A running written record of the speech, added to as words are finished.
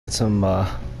some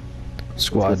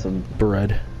squad some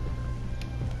bread.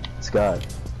 Scott,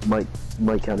 Mike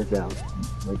count it down.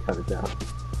 Mike count it down.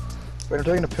 Wait, I'm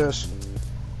taking a piss.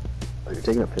 Oh, you're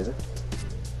taking a piss?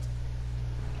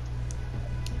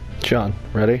 John,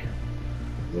 ready?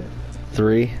 Yeah.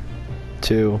 3,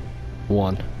 2,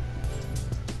 1.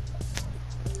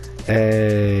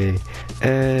 Hey,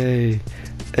 hey,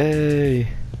 hey.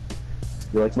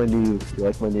 You like my new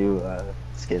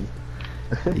skin?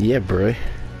 Yeah, bro.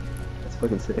 That's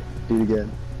fucking sick. Do it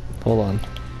again. Hold on.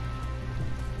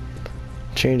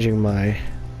 Changing my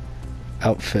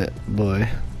outfit, boy.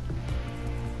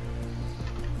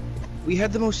 We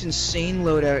had the most insane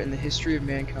loadout in the history of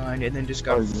mankind, and then just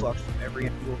got Oh, yeah. fucked from every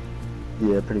angle.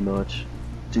 Yeah, pretty much.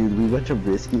 Dude, we went to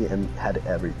Risky and had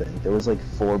everything. There was like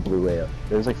 4 blue AR.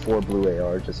 There was like 4 blue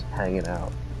AR just hanging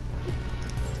out.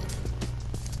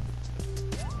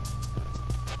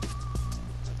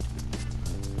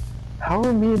 How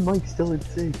are me and Mike still in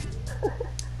sync?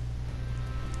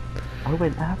 I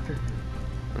went after him.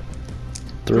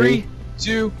 3.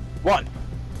 2, 1.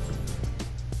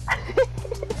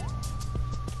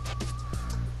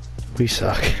 We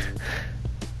suck.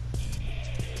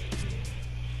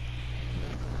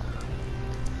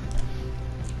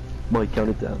 Mike, count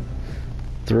it down.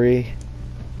 3,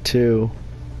 2,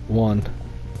 1.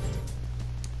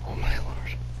 Oh my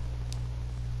lord.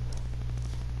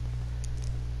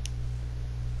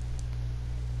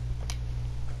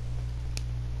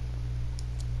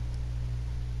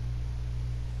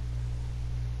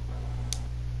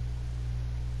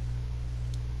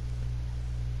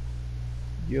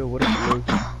 Yo, what up,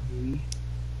 lowkey?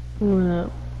 What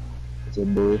up? What's up,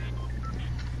 boy?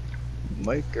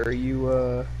 Mike, are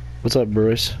you What's up,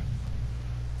 Bruce?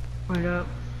 What up?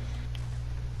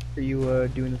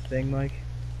 doing the thing, Mike?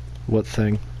 What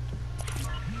thing?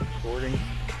 Recording?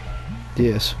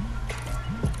 Yes.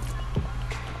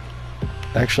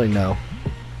 Actually, no.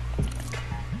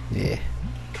 Yeah.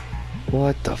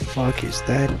 What the fuck is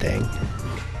that thing?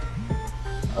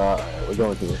 We're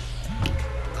going here.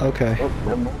 Okay. Oh,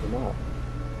 never mind, we're not.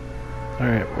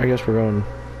 Alright, I guess we're going...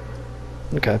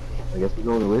 Okay. I guess we're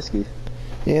going to Risky.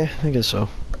 Yeah, I guess so.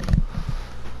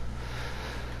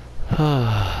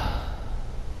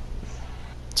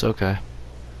 It's okay.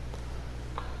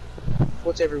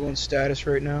 What's everyone's status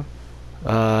right now?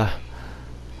 I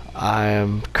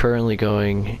am currently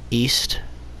going east.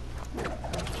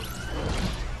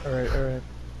 Alright.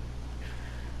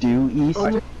 Due east.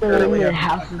 currently The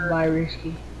have- house is by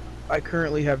Risky. I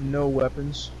currently have no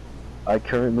weapons. I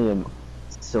currently am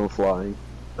still flying.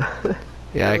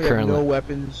 Yeah, I have currently... no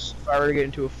weapons. If I were to get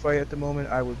into a fight at the moment,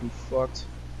 I would be fucked.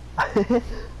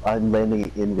 I'm landing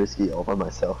in Risky all by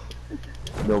myself.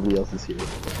 Nobody else is here.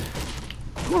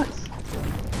 Nice.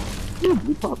 Dude,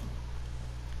 we pop.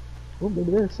 Oh,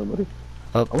 maybe there's somebody.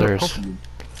 Oh, I wanna there's... pop you.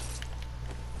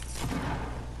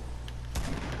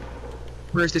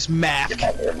 Where's this map?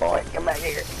 Come here, boy. Come back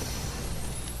here.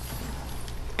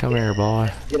 Come here, boy.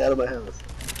 Get out of my house.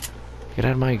 Get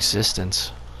out of my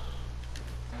existence.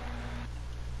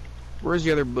 Where's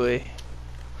the other boy?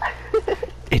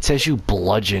 It says you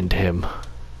bludgeoned him.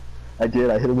 I did.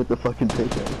 I hit him with the fucking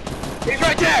pickaxe. He's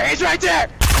right there! He's right there!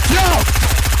 No!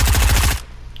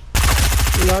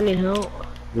 Y'all need help?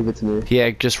 Leave it to me. Yeah,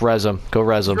 just res him. Go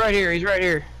res him. He's right here, he's right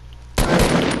here.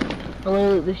 I'm gonna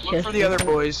loot this Look chest. for the other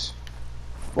boys.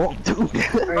 Oh, dude.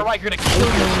 Or like you're gonna kill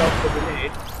yourself with a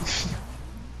grenade.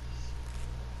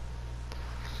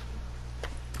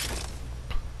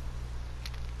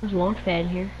 There's a launch pad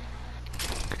here.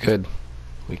 Good.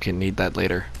 We can need that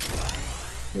later.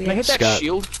 Can I hit that Scott.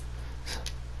 shield?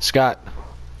 Scott.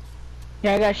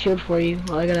 Yeah, I got a shield for you.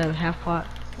 Well, I got a half pot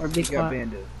or a big You got pot.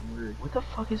 bandit. Weird. What the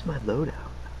fuck is my loadout?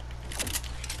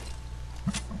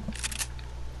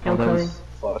 I'm that coming. was...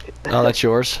 Fuck. Oh, that's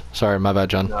yours? Sorry, my bad,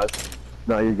 John.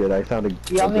 No, you're good. I found a...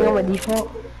 Y'all think I'm a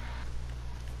default?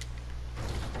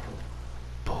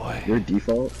 Boy. Your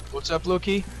default? What's up,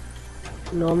 lowkey?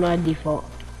 No, I'm not a default.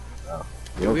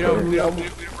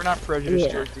 We're not prejudiced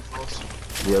Yeah. towards defaults.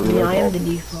 Yeah, we Yeah, like I am all the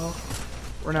these. default.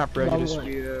 We're not prejudiced.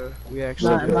 what? We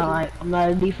actually. I'm not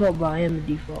a default, but I am the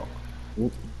default.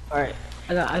 Oop. Alright,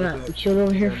 I got a shield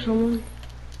over here for someone.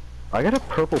 I got a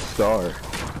purple star.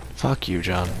 Fuck you,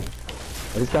 John.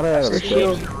 I just got it out of a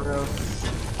Shield.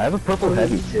 chest. I have a purple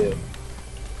heavy too.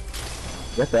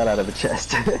 Get that out of the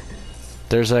chest.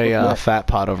 There's a Yeah. fat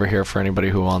pot over here for anybody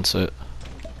who wants it.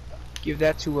 Give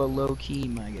that to a lowkey,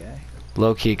 my guy.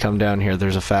 Low-key, come down here.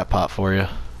 There's a fat pot for you.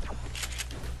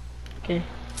 Okay.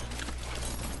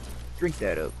 Drink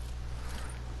that up.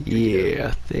 Yeah,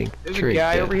 I think. There's a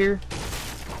guy over here.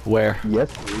 Where?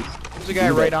 Yes, please. There's a guy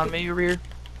right on me over here.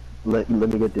 Let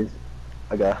me get this.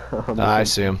 I got. I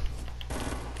see him.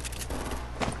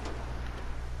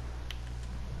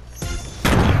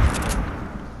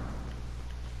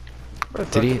 Where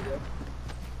the Did he? fuck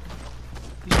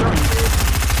He's throwing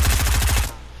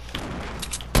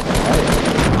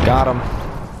Got him.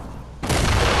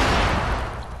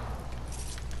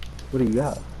 What do you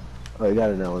got? Oh, you got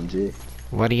an LMG.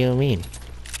 What do you mean?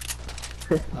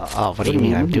 Oh, what do you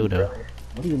mean? I'm doo-doo. Brother?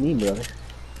 What do you mean, brother?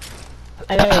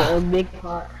 I got a big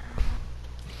pot.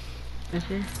 That's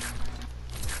it.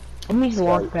 I'm using the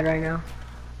launch pad right now.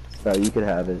 No, you can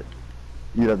have it.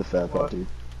 You have the fat pot, dude.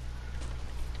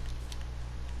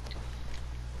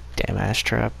 Damn ass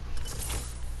trap.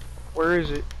 Where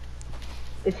is it?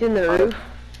 It's in the roof.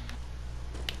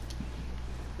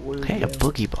 Where Hey, a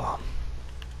boogie bomb.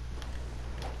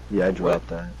 Yeah, I dropped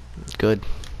that. Good.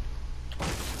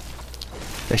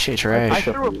 That shit I trash.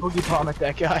 threw a boogie bomb at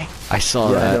that guy. I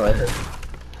saw Yeah, that.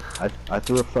 I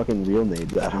threw a fucking real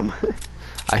nade at him.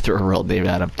 I threw a real name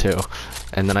at him too.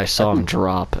 And then I saw him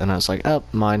drop, and I was like, oh,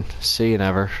 mine. See you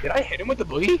never. Did I hit him with the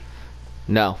boogie?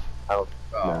 No. Oh.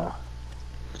 Nah.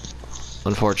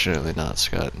 Unfortunately not,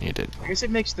 Scott. You did. I guess it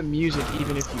makes the music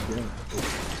even if you don't.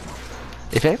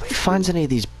 If anybody finds any of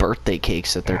these birthday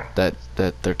cakes that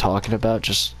they're talking about,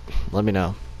 just let me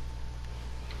know.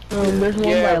 There's one by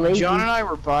Yeah, Lazy. John and I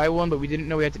were by one, but we didn't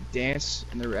know we had to dance,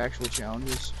 and there were actual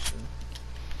challenges. So.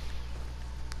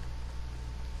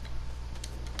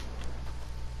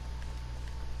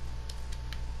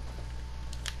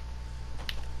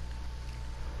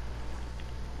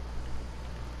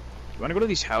 You wanna go to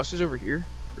these houses over here?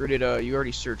 Or did you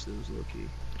already search those, lowkey?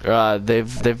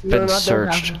 They've No, been not those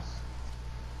searched. houses.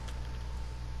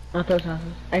 Not those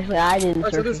houses. Actually, I didn't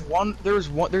Alright, search so them.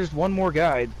 there's one more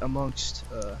guy amongst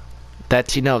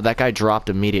That's that guy dropped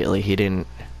immediately. He didn't.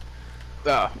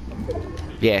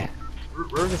 Yeah.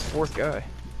 where's this fourth guy?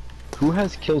 Who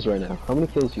has kills right now? How many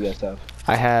kills do you guys have?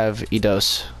 I have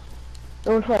Eidos.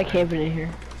 No one's probably camping in here.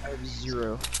 I have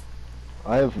 0.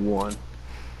 I have 1.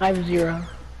 I have 0.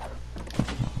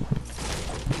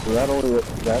 So that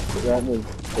was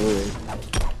 3.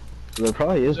 So there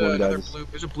probably is one guy.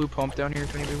 There's a blue pump down here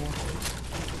if anybody wants it.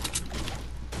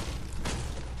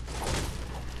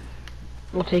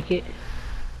 We'll take it.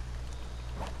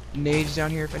 Nades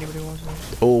down here if anybody wants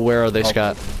it. Oh, where are they,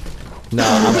 Scott? No,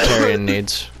 I'm carrying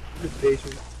nades.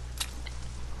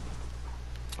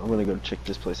 I'm gonna go check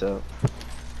this place out.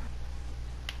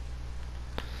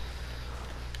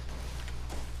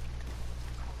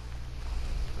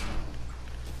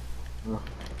 Oh.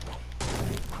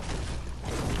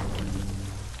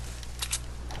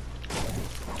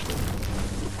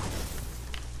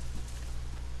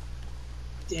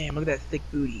 Damn, look at that thick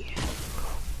booty.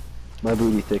 My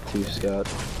booty thick too, Scott.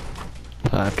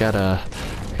 I've got a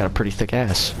pretty thick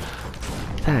ass.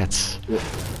 That's Yo,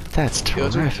 that's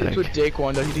terrific. what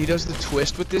Daquan does. He does the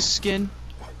twist with this skin.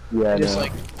 Yeah, I He just know.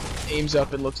 like aims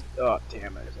up and looks. Oh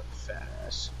damn, that is a fat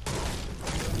ass.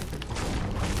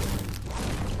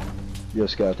 Yo,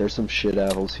 Scott, there's some shit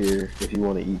apples here if you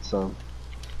want to eat some.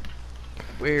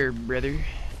 Where, brother?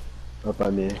 Up by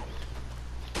me.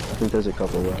 I think there's a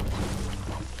couple left.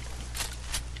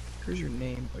 Where's your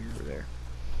name? Oh, you're over there.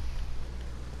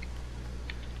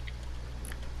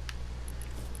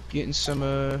 Getting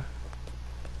some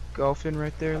golf in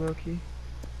right there, lowkey.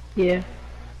 Yeah.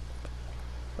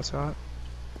 That's hot.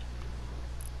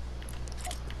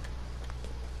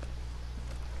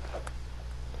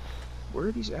 Where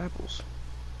are these apples?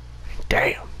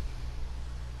 Damn.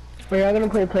 Are y'all gonna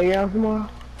play playground tomorrow?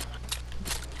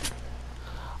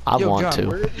 I Yo, want John, to.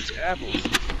 where are these apples?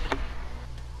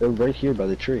 They're right here by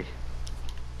the tree.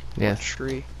 Yeah.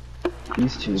 Tree.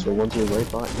 These two, the ones you're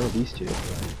right by. No, these two.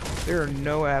 There are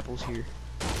no apples here.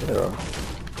 There are.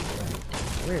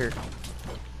 Where?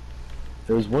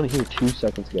 There was one here 2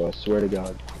 seconds ago, I swear to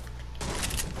God.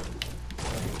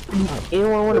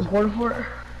 Anyone want a board for it?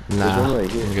 Nah, one right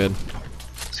here. I'm good.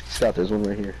 Scott, there's one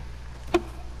right here.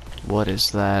 What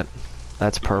is that?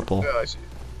 That's purple. Oh, I see.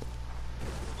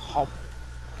 Hop.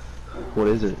 What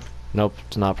is it? Nope,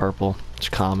 it's not purple. It's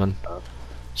common.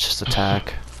 It's just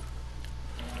attack.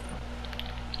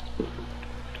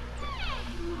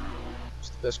 It's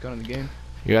the best gun in the game.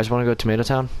 You guys want to go Tomato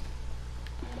Town?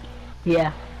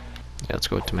 Yeah. Yeah, let's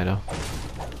go with Tomato.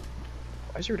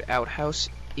 Why is there an outhouse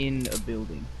in a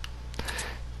building?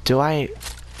 Do I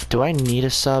need a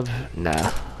sub?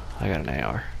 Nah, I got an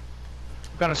AR.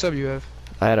 What kind of sub you have?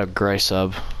 I had a gray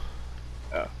sub.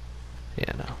 Oh.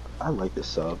 Yeah, no. I like the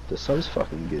sub. The sub's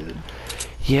fucking good.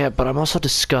 Yeah, but I'm also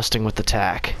disgusting with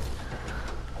attack.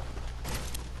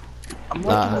 I'm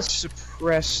liking the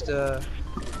suppressed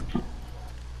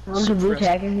There's a blue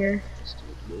tag in here.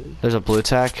 There's a blue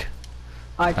tack.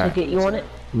 I took it. You want it?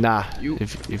 Nah.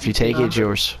 If you take it, it's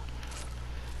yours.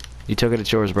 You took it,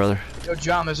 it's yours, brother. Yo,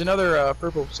 John, there's another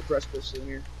purple suppressed pistol in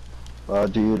here.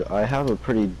 Dude, I have a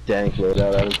pretty dank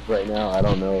loadout as of right now. I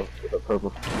don't know if a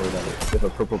purple loadout, if a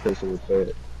purple pistol would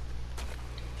fit.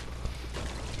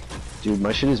 Dude,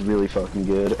 my shit is really fucking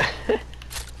good. I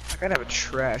gotta have a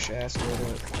trash ass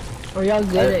loadout. Are y'all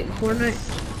good at Fortnite?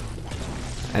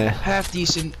 Half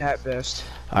decent at best.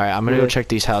 Alright, I'm gonna go check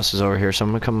these houses over here, so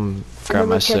I'm gonna come grab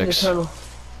my Check the 6. tunnel.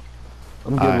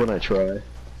 I'm good when I try.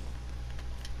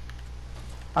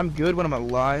 I'm good when I'm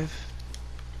alive.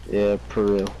 Yeah, for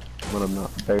real. When I'm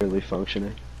not barely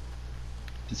functioning.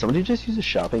 Did somebody just use a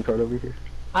shopping cart over here?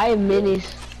 I have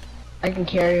minis. I can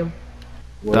carry them.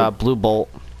 Blue bolt.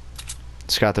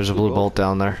 Scott, there's a blue bolt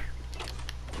down there.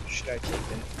 Should I take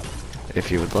that?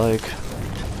 If you would like.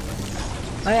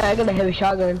 Oh yeah, I got a heavy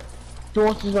shotgun. Who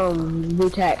wants his blue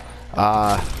tack?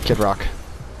 Kid Rock.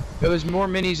 Yo, there's more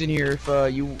minis in here if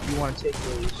you want to take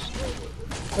those.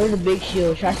 There's a big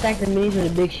shield. Should I stack the minis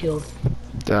with a big shield?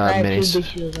 I have 2 big Minis.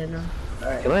 shields right now.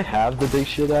 Can I have the big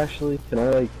shield actually? Can I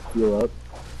like heal up?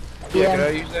 Yeah, could I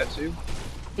use that too?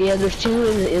 Yeah, there's 2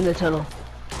 in the tunnel.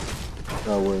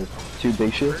 Oh word. 2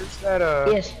 big shields? Where's that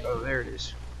Yes. Oh, there it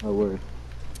is. Oh word.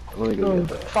 I wanna go get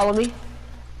that. Follow me.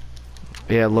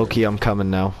 Yeah, Loki, I'm coming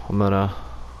now. I'm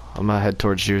gonna head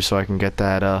towards you so I can get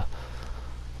that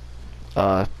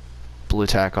blue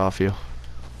tack off you.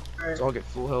 So I'll get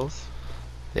full health.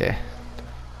 Yeah.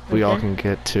 We all can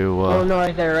get to Oh no,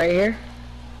 right there, right here.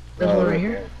 There's one right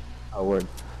here. Oh word.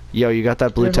 Yo, you got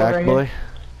that blue There's one tack, right boy?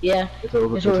 Yeah. It's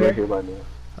over. It's It's over right here. here by me.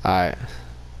 Alright.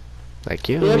 Thank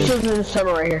you. There's shield's in the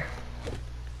tunnel right here.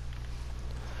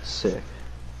 Sick.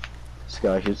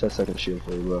 Sky, here's that second shield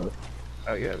for you, bro.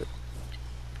 Oh, you have it.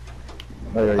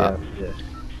 Oh yeah, yeah.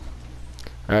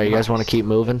 Alright, you guys want to keep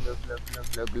moving?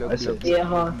 I said. Yeah,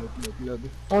 huh?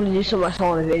 I want to do something I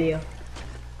saw in a video.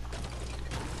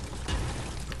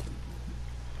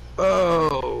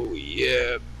 Oh,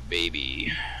 yeah,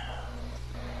 baby.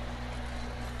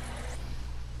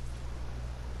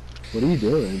 What are you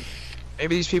doing?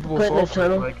 Maybe these people will Put in fall the for it,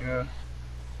 tunnel. like,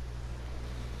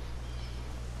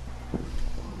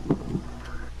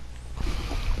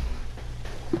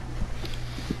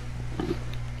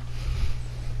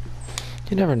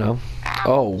 You never know.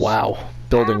 Oh, wow.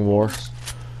 Building war.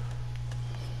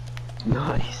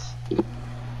 Nice.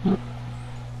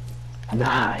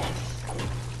 Nice.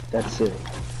 That's it.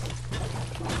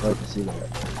 I like to see that.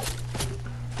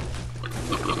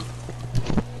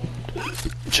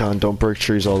 John, don't break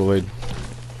trees all the way.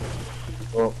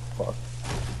 Oh, fuck.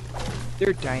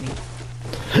 they're tiny.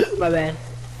 My bad.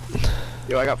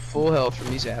 Yo, I got full health from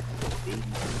these apples.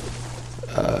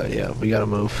 Yeah, we gotta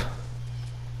move.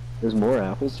 There's more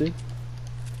apples, dude?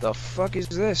 The fuck is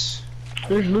this?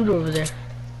 There's loot over there.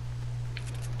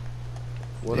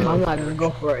 What Yeah. I'm not gonna go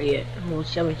for it yet. Well,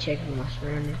 let me check my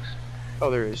surroundings. Oh,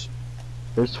 there is.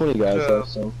 There's 20 guys Uh, though,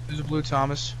 so There's a blue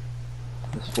Thomas.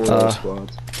 there's 4 other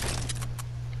squads.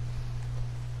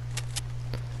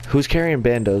 Who's carrying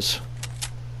bandos?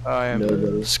 I am.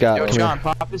 Nobody. Scott, Yo, come John,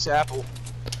 here. pop this apple.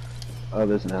 Oh,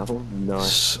 there's an apple?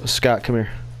 Nice. Scott, come here.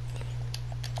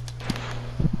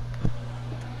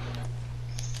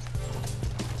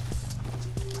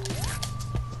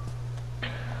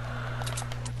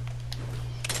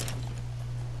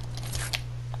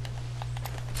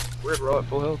 We're at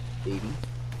full health, baby.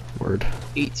 Word.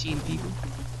 18 people.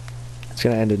 It's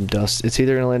gonna end in dust. It's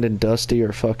either gonna land in dusty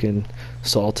or fucking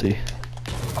salty.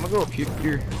 I'm gonna go up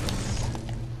here.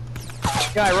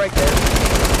 Guy right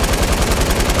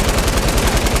there.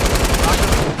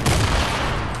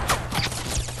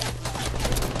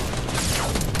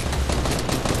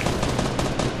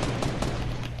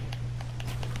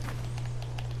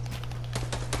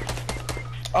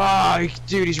 Ah,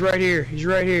 dude, he's right here. He's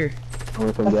right here. I'm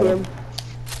gonna come I see down. him.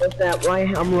 What's that? Why?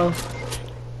 I'm low.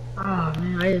 Oh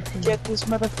man, I didn't see him. Get this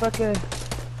motherfucker.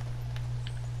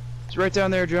 It's right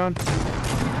down there, John.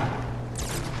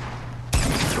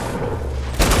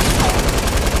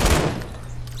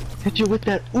 Hit you with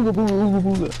that ooga booga ooga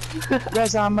booga.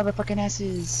 Res on motherfucking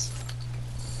asses.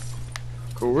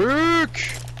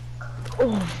 Quick!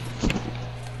 Oh,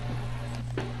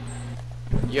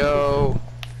 Yo.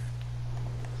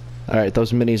 Alright,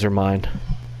 those minis are mine.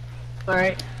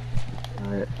 alright.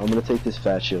 Alright, I'm gonna take this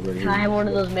fat shield right Can here. I have one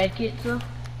of those med kits though?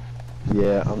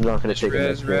 Yeah, I'm not gonna take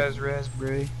Res, it. bray.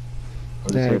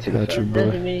 I'm just gonna take a Got fat you, shield.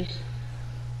 Those boy. are minis.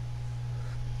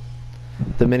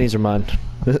 The minis are mine.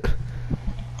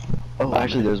 Oh,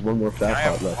 actually, there's one more Can fat I pot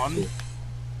have left. one? Too.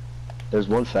 There's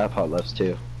one fat pot left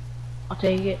too. I'll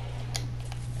take it.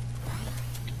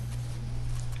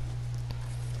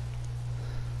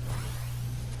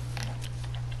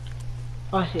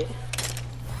 Oh shit.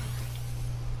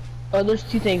 Oh, there's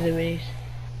two things in minis.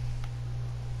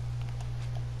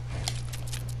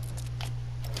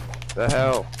 The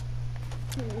hell?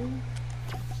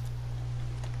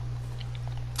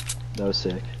 That was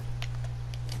sick.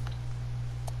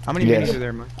 How many Yeah. minis are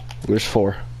there, man? There's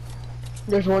 4.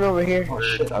 There's one over here. Oh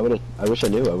shit, I wish I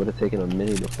knew. I would have taken a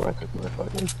mini before I took my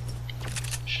fucking...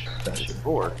 That shit.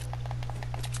 4.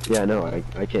 Yeah, no,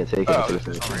 I can't take it. Oh, After this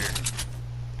the is over finish.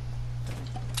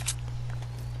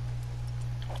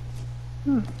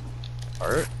 here.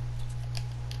 Alright.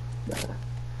 Nah.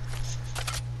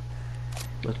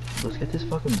 Let's get this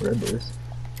fucking bread, boys.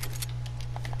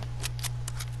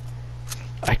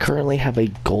 I currently have a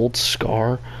gold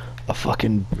scar, a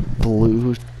fucking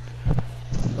blue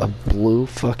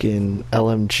fucking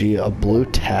LMG, a blue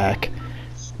tack,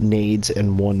 nades,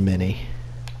 and 1 mini.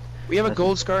 We have a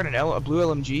gold scar and a blue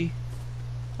LMG.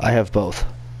 I have both.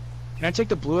 Can I take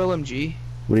the blue LMG?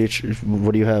 What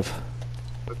do you have?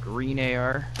 A green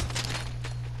AR.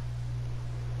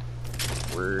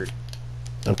 Word.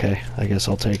 Okay, I guess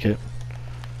I'll take it.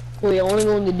 Wait, I wanna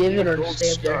go in the divot or Gold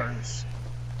stay up there? scars.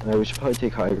 We should probably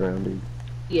take high ground, dude.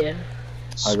 Yeah. I ran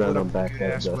Split on up back good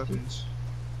up, ass Dusty. weapons.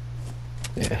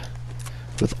 Yeah.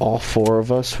 With all 4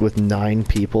 of us, with 9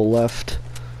 people left.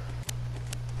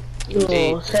 Oh,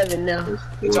 8. 7 now.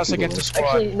 It's us against the squad.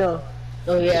 Actually, no.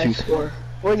 Oh yeah, it's Two 4.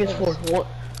 4 against 4.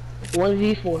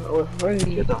 1v4 or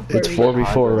 4v4. It's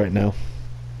 4v4 right now.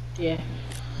 Yeah.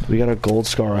 We got a gold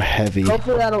scar, a heavy.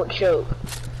 Hopefully I don't choke.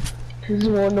 This is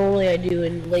what normally I do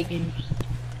in late games.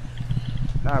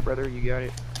 Nah, brother, you got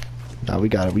it. Nah, we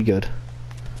got it. We good.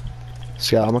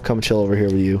 Scott, I'm gonna come chill over here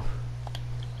with you.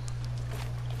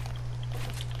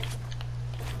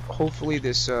 Hopefully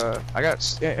this. I got.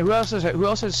 Who else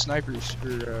has snipers?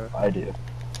 Or, I do.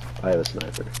 I have a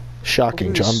sniper. Shocking.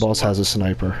 Hopefully John this- Boss has a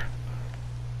sniper.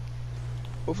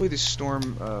 hopefully this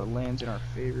storm lands in our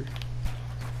favor.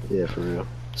 Yeah, for real.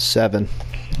 7.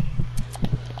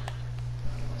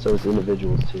 So it's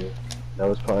individuals too. That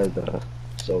was probably the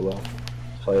solo.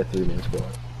 It's probably a 3-man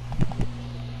squad.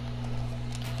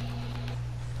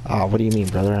 Ah, what do you mean,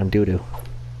 brother? I'm doo-doo.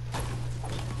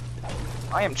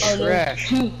 I am Oh, there's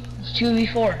trash. it's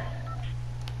 2v4.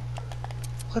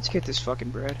 Let's get this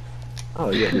fucking bread. Oh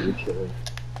yeah, you're chilling.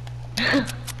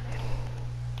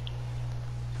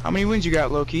 How many wins you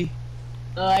got, lowkey?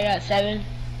 I got 7.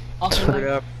 Also, Put it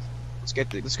up.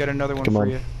 Let's get another one Come for on.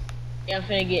 you. yeah, I'm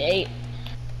finna get 8.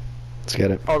 Let's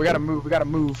get it. Oh, we gotta move. We gotta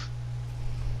move.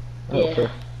 Oh, Yeah. okay.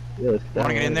 Yeah, let's get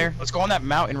Wanna get in there? Let's go on that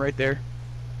mountain right there.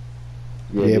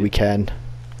 Yeah, Yeah, dude. we can.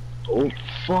 Oh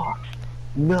fuck!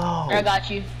 No! I got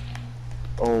you.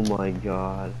 Oh my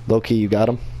god. Low-key, you got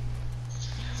him?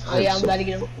 Oh yeah, I'm about to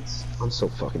get him. I'm so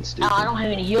fucking stupid. I don't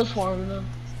have any heals for him though.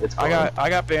 It's I fine.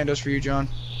 got bandos for you, John.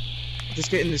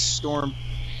 Just get in this storm.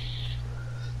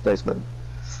 Thanks, man.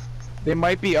 They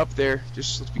might be up there.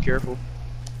 Just let's be careful.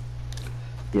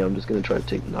 Yeah, I'm just gonna try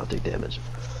to not take damage.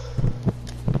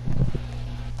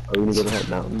 Are we gonna go to that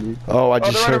mountain, dude? Oh, I Oh,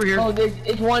 just they're right over heard. here. Oh,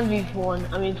 it's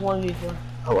 1v1. I mean, it's 1v4.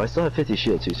 Oh, I still have 50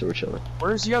 shield too, so we're chilling.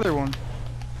 Where's the other one?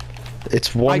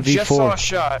 It's I just saw a 1v4.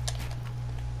 shot.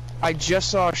 I just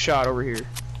saw a shot over here.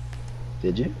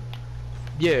 Did you?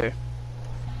 Yeah.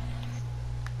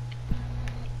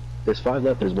 There's 5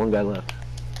 left, there's 1 guy left.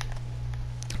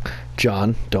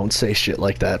 John, don't say shit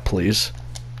like that, please.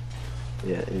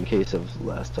 Yeah, in case of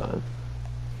last time.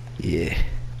 Yeah.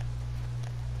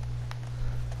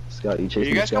 Scott, you Are chasing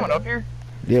you guys this guy? coming up here?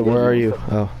 Yeah, where are you?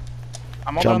 Oh,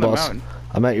 I'm all John down the Boss. mountain.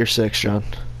 I'm at your 6, John.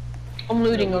 I'm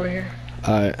looting over here.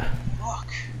 Alright. Fuck.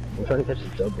 I'm trying to catch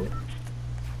this double.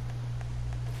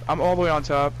 I'm all the way on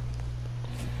top.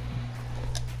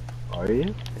 Are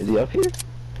you? Is he up here?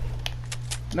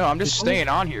 No, I'm just staying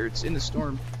on here. It's in the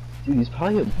storm. Dude, he's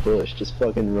probably a bush just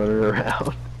fucking running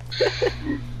around.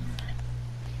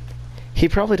 He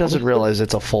probably doesn't realize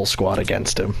it's a full squad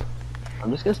against him.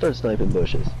 I'm just gonna start sniping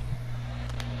bushes.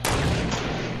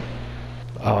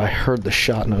 Oh, I heard the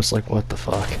shot and I was like, what the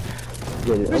fuck? Yeah,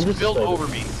 dude, I'm Just just built sniping. over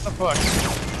me. What the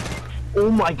fuck?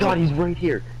 Oh my god, he's right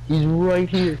here. He's right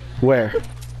here. Where?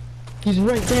 He's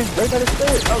right there, right by the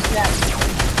stairs. Oh snap.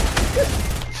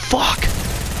 Fuck!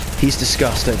 He's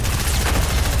disgusting.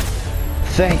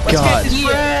 Thank Let's God. get this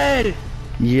bread!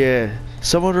 Yeah.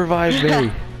 Someone revive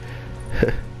me.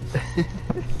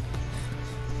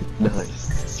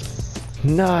 Nice.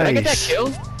 Did I get that Nice.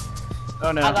 kill?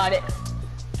 Oh no. I got it.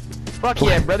 Fuck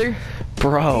yeah, brother.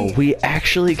 Bro, we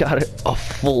actually got a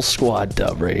full squad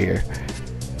dub right here.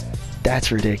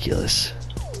 That's ridiculous.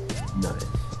 Nice.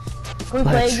 Can we play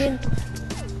Let's- again?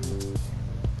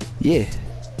 Yeah.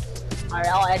 Alright,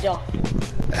 I'll add y'all.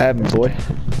 Add me, boy.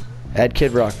 Add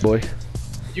Kid Rock, boy.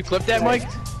 You clip that, Mike?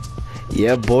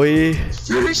 Yeah, boy.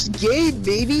 First game,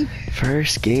 baby.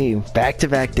 First game.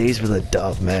 Back-to-back days with a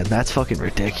dub, man. That's fucking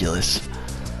ridiculous.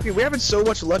 Dude, we're having so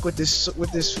much luck with this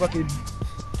fucking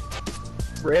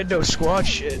rando squad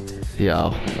shit.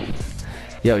 Yo.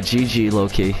 Yo, GG,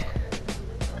 lowkey.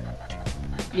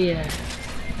 Yeah.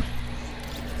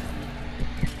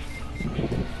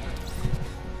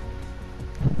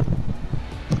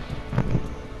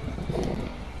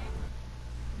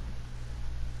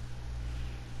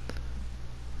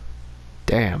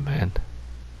 Damn, man.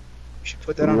 We should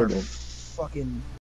put that on our Weird, man. fucking